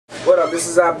What up, this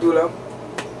is Abdullaw,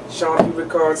 Sean P.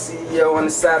 Record CEO on the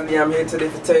Saturday. I'm here today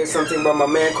to tell you something about my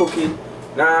man Cookie. Know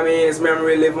what I mean? His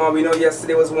memory live on. We know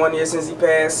yesterday was 1 year since he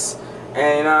passed.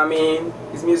 And you know what I mean?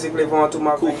 His music live on to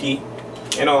my Cookie.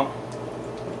 You know,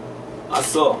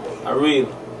 I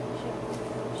real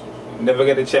never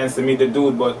get a chance to meet the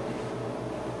dude, but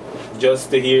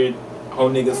just to hear how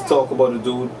niggas talk about the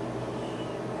dude,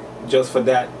 just for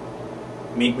that,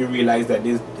 make me realize that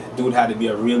this dude had to be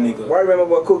a real nigga. What I remember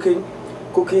about Cookie,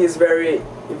 Cookie is very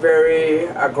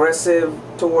aggressive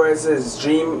towards his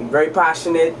dream, very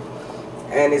passionate,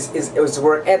 and his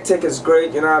work ethic is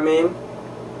great, you know what I mean?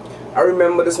 I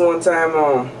remember this one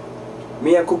time,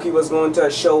 me and Cookie was going to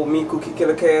a show, me, Cookie,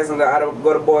 Killer Kaz, and the other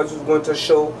Gutter Boys was going to a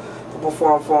show to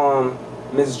perform for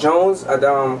Miss Jones at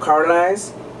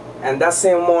Caroline's. And that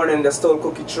same morning, they stole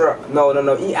Cookie truck. No,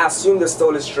 he assumed they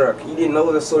stole his truck. He didn't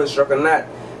know they stole his truck or not.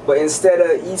 But instead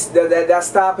of that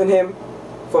stopping him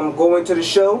from going to the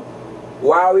show,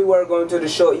 while we were going to the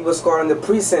show, he was calling the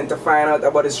precinct to find out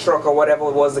about his truck or whatever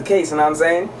was the case, you know what I'm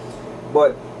saying?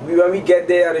 But when we get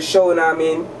there at the show, you know what I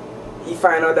mean, he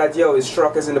find out that, yo, his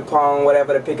truck is in the pond,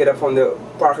 whatever, to pick it up from the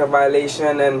parking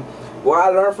violation. And what I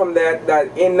learned from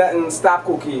that ain't nothing stop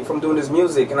Cookie from doing his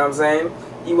music, you know what I'm saying?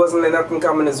 He wasn't letting nothing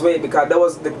come in his way, because that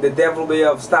was the devil way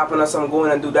of stopping us from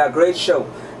going and do that great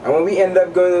show. And when we ended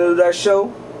up going to do that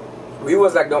show, we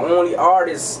was like the only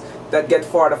artists that get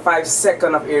 4 to 5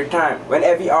 seconds of airtime. When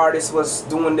every artist was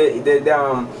doing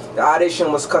the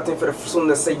audition was cutting for the soon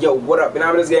to say, yo, what up? And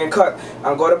I was getting cut.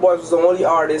 And Gutter Boys was the only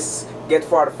artist get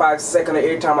 4 to 5 seconds of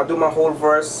airtime. I do my whole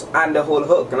verse and the whole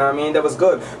hook, you know what I mean? That was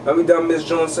good. When we done Miss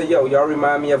Jones say, yo, y'all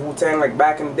remind me of Wu-Tang like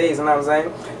back in the days, you know what I'm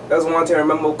saying? That was one thing I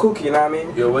remember Cookie, you know what I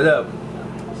mean? Yo, what up?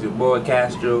 It's your boy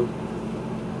Castro.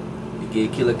 You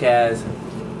get Killer Kaz.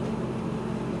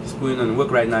 He's putting on the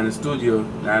work right now in the studio, you know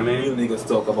what I mean? Real niggas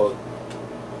talk about,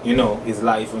 you know, his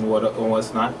life and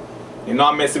what's not. You know,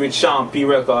 I'm messing with Sean P.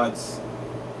 Records,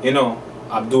 you know,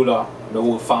 Abdullaw, the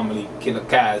whole family, Killer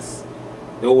Kaz,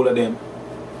 the whole of them.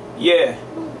 Yeah.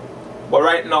 But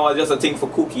right now, it's just a thing for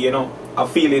Cookie, you know. I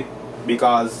feel it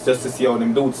because just to see how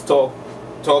them dudes talk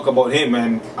about him,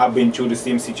 and I've been through the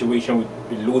same situation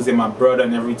with losing my brother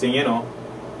and everything, you know.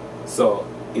 So,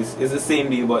 it's the same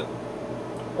deal, but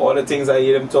all the things I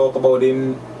hear them talk about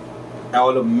him,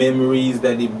 all the memories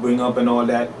that they bring up and all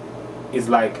that, it's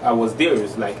like I was there.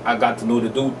 It's like I got to know the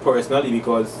dude personally,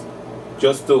 because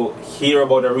just to hear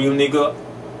about a real nigga,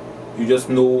 you just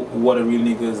know what a real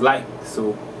nigga is like.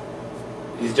 So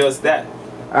it's just that.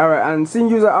 Alright, and seeing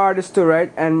you're an artist too,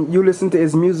 right? And you listen to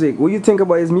his music, what do you think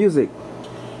about his music?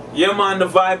 Yeah man, the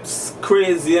vibe's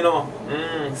crazy, you know.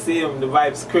 See him, the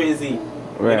vibe's crazy.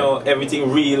 Right. You know,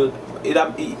 everything real.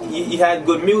 He had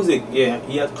good music, yeah.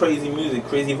 He had crazy music,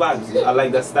 crazy vibes. I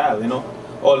like that style, you know.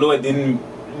 Although I didn't,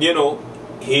 you know,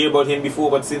 hear about him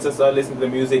before, but since I started listening to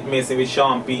the music, messing with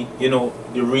Sean P, you know,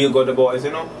 the real Gutter Boys,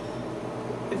 you know,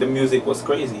 the music was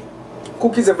crazy.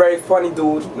 Cookie's a very funny dude,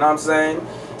 you know what I'm saying?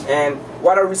 And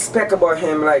what I respect about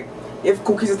him, like, if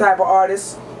Cookie's the type of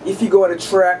artist, if he go on a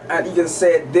track and he can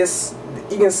say this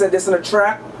in a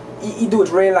track, he do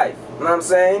it real life, you know what I'm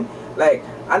saying? Like,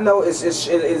 I know it's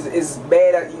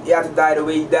bad that he had to die the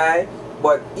way he died,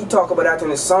 but he talk about that in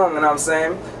his song, you know what I'm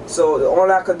saying? So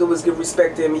all I could do was give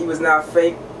respect to him. He was not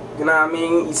fake, you know what I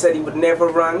mean? He said he would never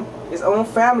run. His own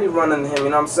family running him, you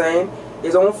know what I'm saying?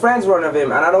 His own friends run of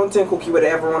him, and I don't think Cookie would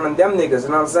ever run on them niggas, you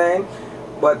know what I'm saying?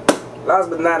 But last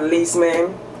but not least,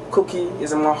 man, Cookie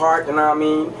is in my heart, you know what I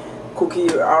mean?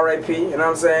 Cookie, R.I.P., you know what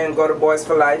I'm saying? Gutter Boys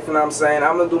for life, you know what I'm saying?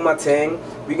 I'm gonna do my thing,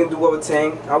 we can do our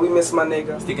thing, and we miss my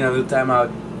nigga. Sticking a little time out,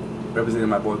 representing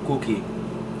my boy Cookie.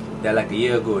 That like a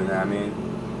year ago, you know what I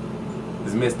mean?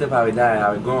 It's messed up how he died,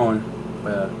 how he gone,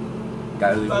 but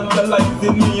gotta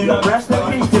leave. Yo, rest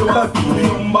in peace to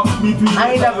Cookie.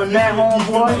 I ain't never met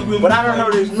homeboy, but I done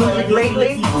heard his music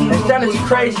lately. His son is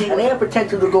crazy, and they have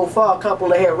potential to go far, a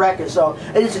couple of hit records. So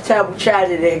it's just a terrible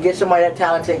tragedy to get somebody that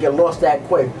talented and get lost that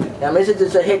quick. I mean, it's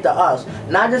just a hit to us.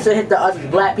 Not just a hit to us as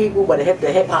black people, but a hit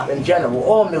to hip hop in general,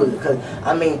 all music. Because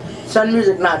I mean, some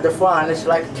music not defined. It's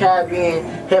like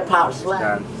Caribbean hip hop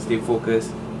slang. Stay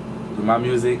focused. Do my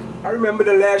music. I remember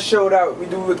the last show that we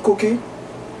do with Cookie.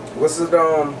 Was it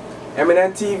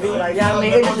Eminem TV? Like, you know what I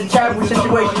mean? It's just a terrible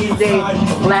situation these days.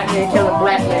 Black man killing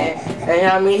black man. And you know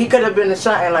what I mean? He could have been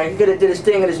something, like, he could have did his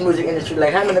thing in this music industry.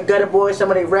 Like, him and the Gutter Boys, some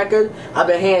of their records, I've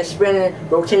been hearing spinning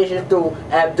rotations through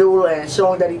Abdullaw and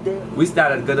songs that he did. We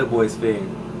started Gutter Boys thing,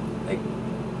 like,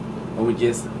 when we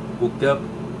just hooked up. You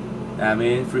know what I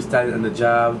mean? Freestyling on the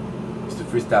job. Used to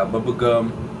freestyle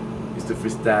Bubblegum. Used to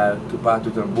freestyle Tupac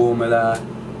and Boomela.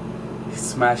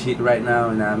 Smash hit right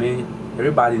now, you know what I mean?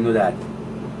 Everybody knew that.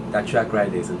 That track right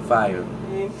there is on fire.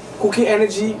 Cookie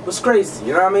energy was crazy,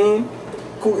 you know what I mean?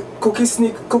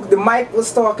 The mic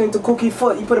was talking to Cookie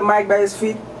foot. He put the mic by his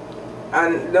feet,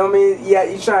 and you know what I mean? Yeah,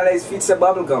 he trying to let his feet say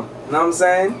bubble gum. You know what I'm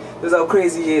saying? That's how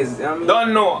crazy he is. You know what I mean?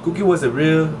 Don't know. Cookie was a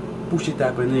real pushy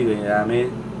type of nigga, you know what I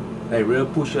mean? Like real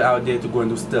pusher out there to go and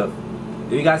do stuff.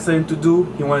 If he got something to do,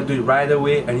 he wanted to do it right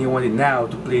away, and he wanted now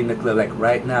to play in the club, like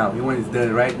right now. He wanted it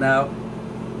done right now.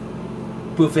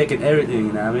 Perfect and everything,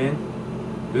 you know what I mean?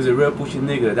 He was a real pushy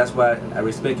nigga. That's why I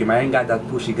respect him. I ain't got that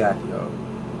push he got, yo.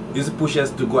 He used to push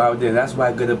us to go out there, and that's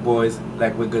why Gutter Boys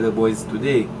like we're Gutter Boys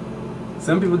today.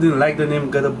 Some people didn't like the name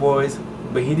Gutter Boys,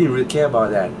 but he didn't really care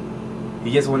about that.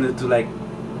 He just wanted to like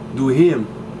do him.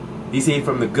 He said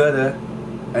from the gutter,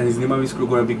 and his name of his crew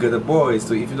gonna be Gutter Boys.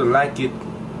 So if you don't like it,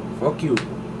 fuck you.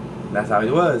 That's how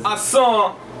it was. I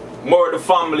saw more of the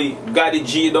family. Got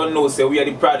G, you don't know, say we are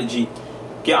the prodigy.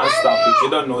 Can't stop it. You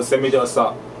don't know, say me just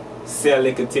say a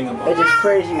little thing about it. It's just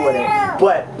crazy with it.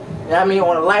 But, you know what I mean,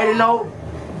 on a lighter note,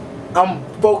 I'm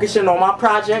focusing on my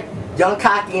project, Young,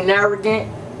 Cocky, and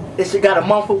Arrogant. This shit got a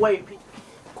month away.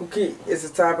 Cookie is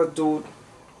the type of dude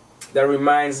that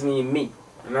reminds me of me.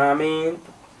 You know what I mean?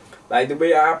 Like the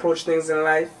way I approach things in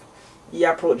life, he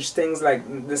approaches things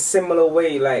like the similar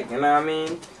way, like, you know what I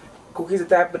mean? Cookie's the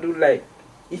type of dude, like,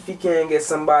 if he can't get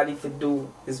somebody to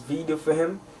do his video for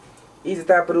him, he's the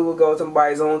type of dude who will go out and buy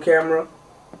his own camera,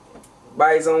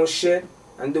 buy his own shit,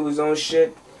 and do his own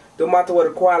shit. No matter what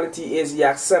the quality is, he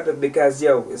accept it because,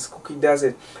 yo, it's Cookie does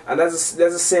it. And that's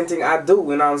the same thing I do,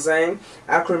 you know what I'm saying?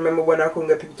 I can remember when I couldn't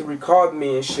get people to record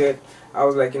me and shit. I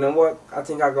was like, you know what? I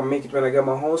think I can make it when I get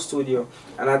my home studio.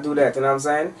 And I do that, you know what I'm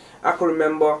saying? I can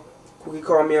remember Cookie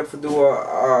called me up to do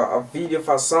a video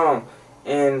for a song.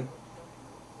 And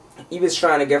he was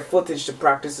trying to get footage to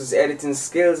practice his editing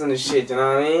skills and the shit, you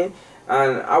know what I mean?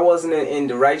 And I wasn't in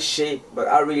the right shape, but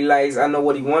I realized I know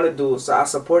what he want to do, so I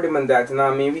support him in that, you know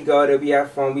what I mean? We go there, we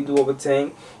have fun, we do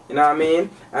everything, you know what I mean?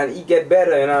 And he get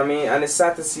better, you know what I mean? And it's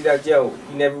sad to see that, yo,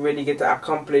 he never really get to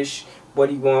accomplish what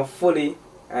he want fully,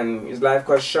 and his life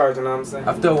got short, you know what I'm saying?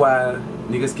 After a while,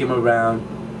 niggas came around,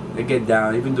 they get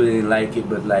down, even though they didn't like it,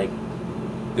 but like,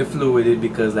 they flew with it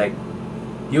because like,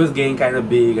 he was getting kind of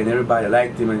big and everybody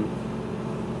liked him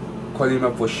and calling him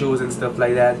up for shows and stuff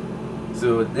like that.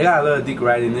 So they got a lot of dick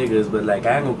riding niggas, but like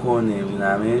I ain't gonna call names, you know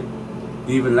what I mean?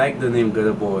 They even like the name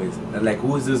Gutter Boys. And like,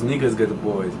 who's those niggas Gutter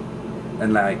Boys?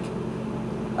 And like,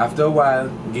 after a while,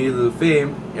 get a little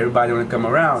fame, everybody wanna come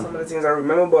around. Some of the things I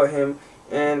remember about him,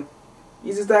 and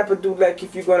he's the type of dude, like,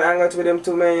 if you're gonna hang out with him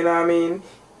too, man, you know what I mean?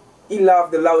 He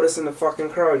laughed the loudest in the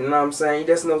fucking crowd, you know what I'm saying? He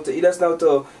doesn't know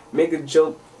to make a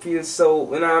joke feel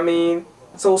so, you know what I mean?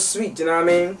 So sweet, you know what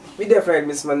I mean? We definitely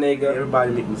miss my nigga.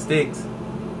 Everybody make mistakes.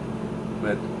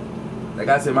 But like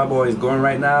I said, my boy is going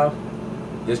right now.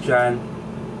 Just trying to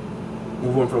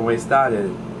move on from where it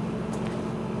started.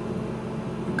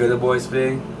 The Gutter Boys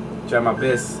thing, try my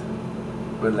best.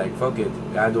 But like, fuck it,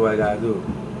 gotta do what I gotta do.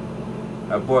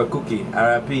 My boy Cookie,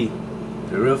 R.I.P.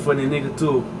 The real funny nigga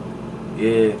too.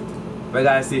 Yeah. If I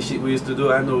gotta say shit we used to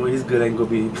do, I know his girl ain't gonna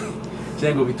be she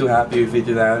ain't gonna be too happy with it,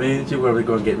 you know what I mean? She probably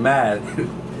gonna get mad.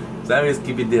 So I just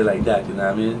keep it there like that, you know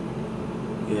what I mean?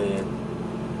 Yeah.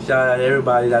 Shout out to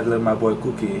everybody that love my boy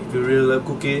Cookie. If you really love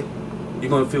Cookie, you're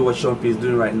gonna feel what Sean P is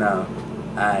doing right now.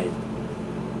 Alright.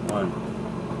 One.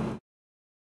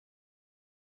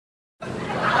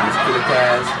 Miss Killer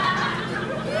Kaz.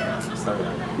 Sorry.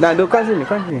 Nah, don't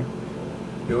continue.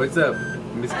 Yo, what's up?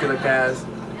 Miss Killer Kaz.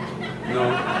 You know,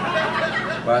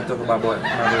 what I talk about boy.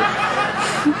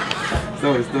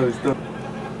 Stop.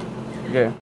 Yeah.